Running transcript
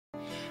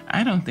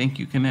I don't think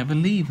you can ever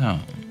leave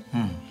home.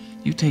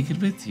 You take it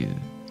with you.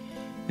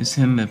 It's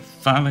in the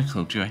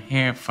follicles, your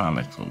hair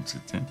follicles.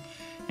 It's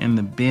in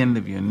the bend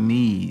of your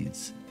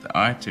knees, the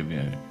arch of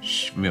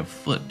your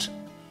foot.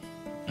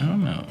 I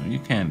don't know. You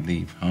can't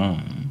leave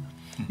home.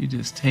 You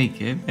just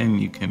take it and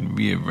you can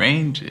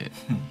rearrange it.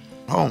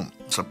 Home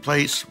is a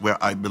place where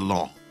I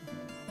belong,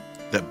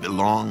 that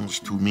belongs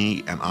to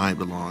me and I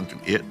belong to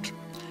it.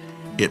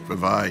 It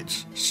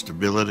provides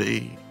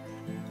stability,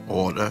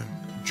 order,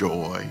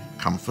 joy,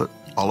 comfort,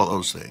 all of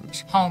those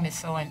things. Home is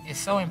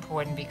so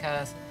important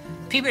because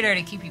people are there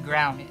to keep you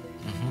grounded,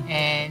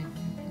 and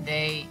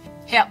they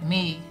help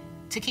me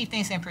to keep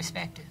things in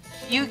perspective.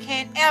 You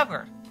can't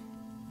ever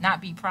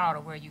not be proud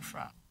of where you're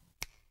from.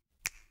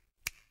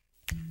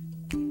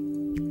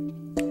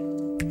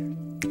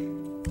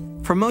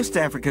 For most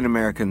African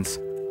Americans,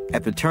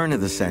 at the turn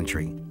of the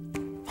century,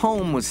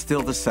 home was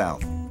still the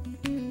South.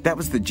 That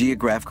was the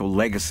geographical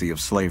legacy of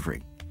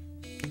slavery.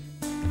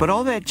 But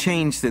all that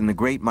changed in the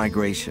Great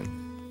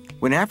Migration,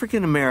 when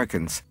African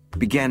Americans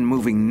began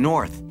moving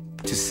north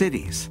to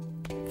cities,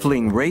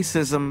 fleeing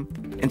racism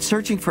and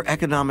searching for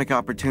economic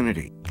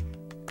opportunity,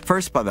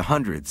 first by the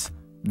hundreds,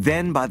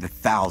 then by the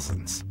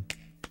thousands.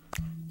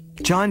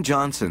 John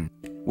Johnson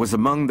was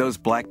among those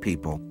black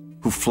people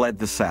who fled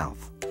the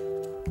South.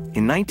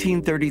 In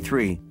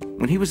 1933,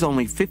 when he was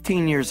only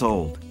 15 years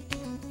old,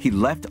 he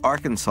left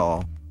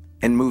Arkansas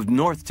and moved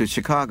north to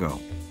Chicago.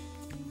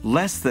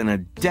 Less than a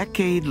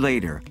decade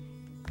later,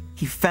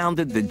 he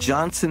founded the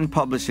Johnson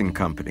Publishing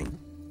Company,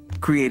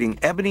 creating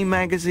Ebony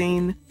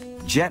Magazine,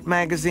 Jet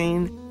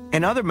Magazine,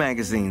 and other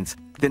magazines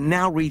that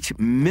now reach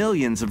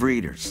millions of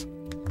readers.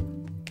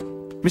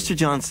 Mr.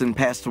 Johnson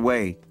passed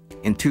away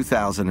in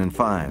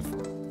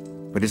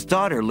 2005, but his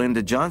daughter,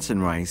 Linda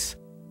Johnson Rice,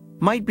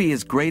 might be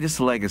his greatest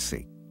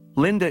legacy.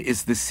 Linda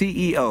is the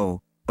CEO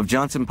of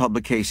Johnson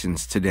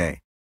Publications today.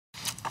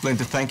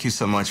 Linda, thank you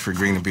so much for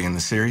agreeing to be in the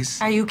series.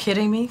 Are you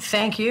kidding me?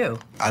 Thank you.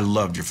 I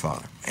loved your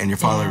father, and your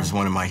father was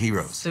one of my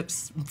heroes.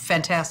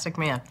 Fantastic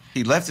man.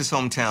 He left his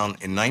hometown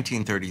in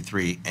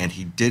 1933, and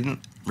he didn't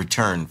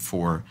return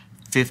for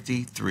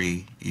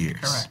 53 years.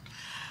 Correct.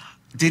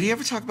 Did he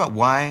ever talk about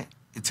why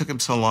it took him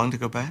so long to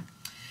go back?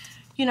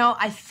 You know,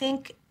 I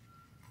think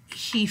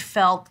he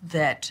felt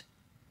that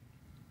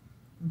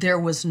there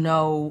was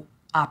no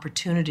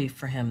opportunity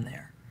for him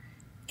there,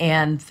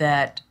 and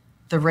that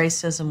the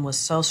racism was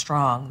so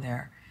strong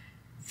there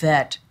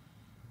that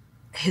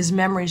his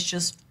memories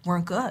just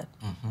weren't good.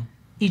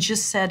 He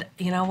just said,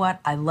 you know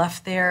what, I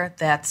left there,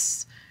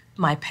 that's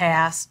my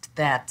past,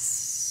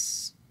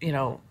 that's, you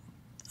know,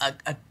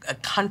 a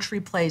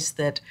country place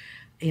that,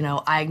 you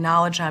know, I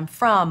acknowledge I'm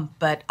from,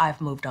 but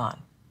I've moved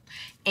on.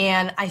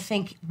 And I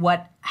think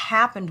what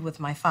happened with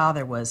my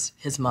father was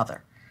his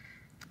mother,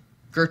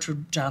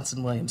 Gertrude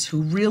Johnson Williams,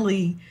 who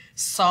really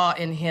saw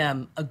in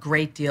him a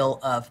great deal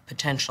of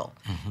potential.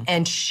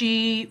 And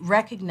she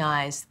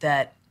recognized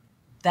that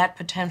that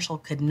potential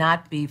could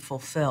not be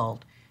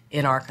fulfilled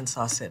in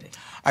Arkansas City.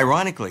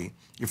 Ironically,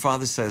 your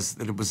father says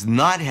that it was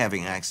not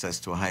having access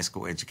to a high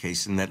school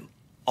education that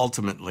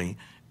ultimately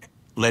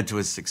led to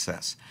his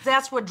success.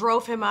 That's what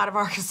drove him out of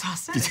Arkansas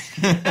City.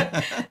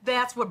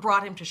 That's what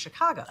brought him to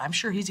Chicago. I'm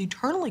sure he's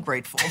eternally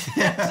grateful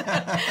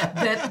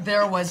that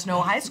there was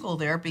no high school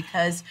there,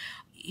 because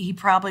he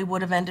probably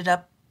would have ended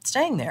up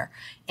staying there.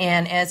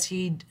 And as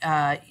he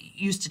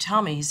used to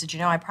tell me, he said, you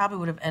know, I probably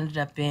would have ended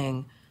up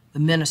being the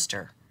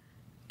minister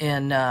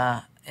in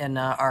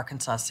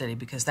Arkansas City,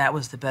 because that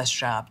was the best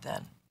job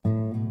then.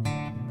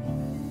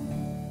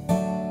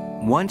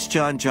 Once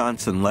John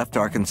Johnson left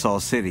Arkansas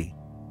City,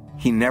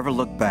 he never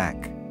looked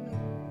back.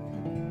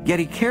 Yet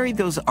he carried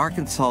those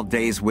Arkansas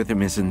days with him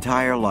his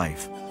entire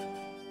life.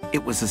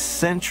 It was a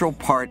central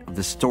part of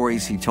the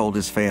stories he told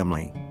his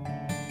family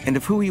and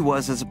of who he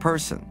was as a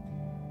person.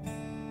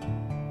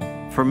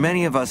 For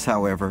many of us,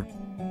 however,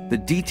 the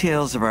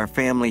details of our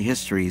family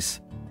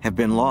histories have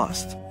been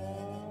lost,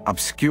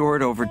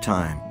 obscured over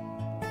time.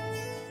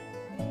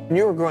 When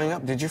you were growing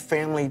up, did your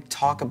family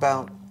talk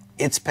about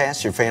its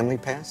past, your family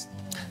past?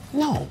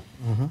 No.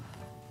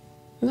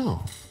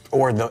 No.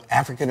 Or the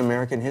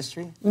African-American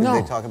history? Did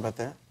they talk about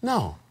that?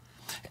 No.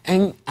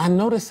 And I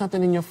noticed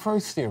something in your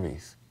first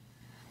series.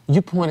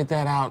 You pointed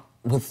that out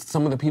with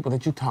some of the people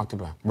that you talked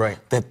about. Right.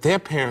 That their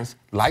parents,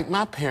 like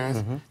my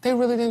parents, they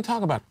really didn't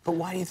talk about it. But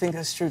why do you think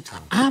that's true,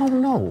 Tom? I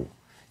don't know.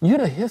 You're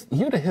the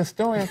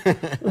historian.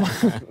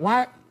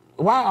 Why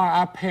are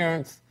our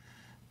parents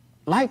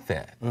like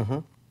that?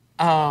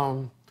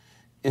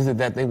 Is it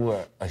that they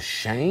were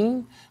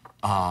ashamed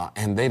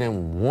and they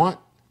didn't want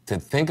to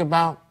think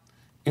about,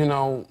 you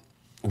know,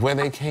 where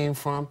they came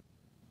from?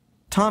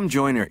 Tom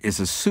Joyner is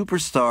a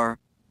superstar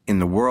in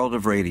the world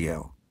of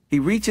radio. He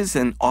reaches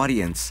an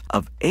audience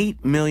of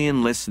 8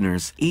 million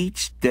listeners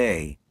each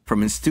day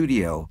from his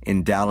studio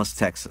in Dallas,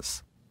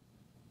 Texas.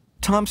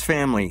 Tom's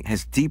family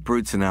has deep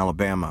roots in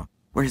Alabama,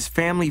 where his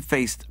family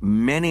faced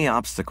many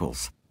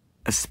obstacles,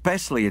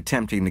 especially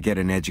attempting to get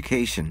an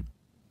education.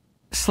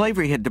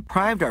 Slavery had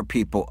deprived our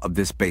people of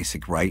this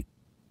basic right,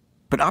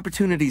 but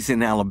opportunities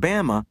in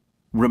Alabama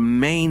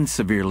remained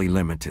severely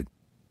limited.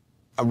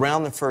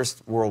 Around the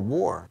First World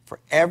War, for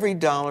every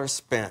dollar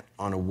spent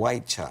on a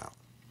white child,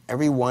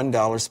 every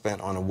 $1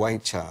 spent on a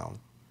white child,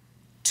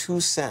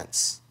 2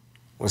 cents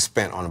was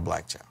spent on a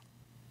black child.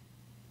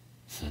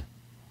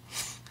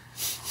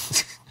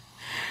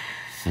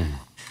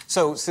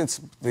 So since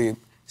the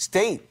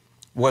state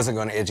wasn't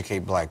going to educate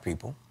black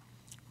people,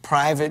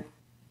 private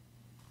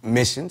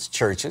missions,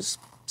 churches,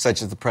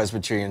 such as the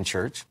Presbyterian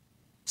Church,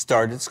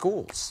 started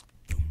schools.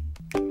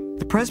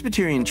 The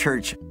Presbyterian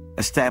Church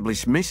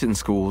established mission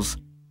schools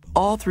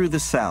all through the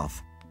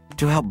South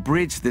to help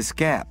bridge this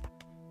gap,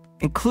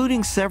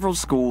 including several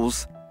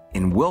schools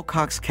in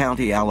Wilcox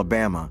County,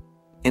 Alabama,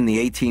 in the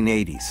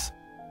 1880s.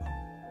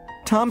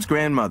 Tom's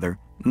grandmother,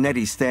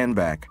 Nettie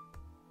Standback,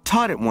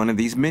 taught at one of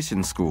these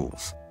mission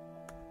schools.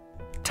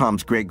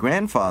 Tom's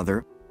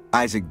great-grandfather,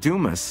 Isaac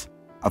Dumas,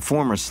 a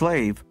former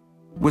slave,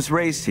 was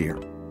raised here.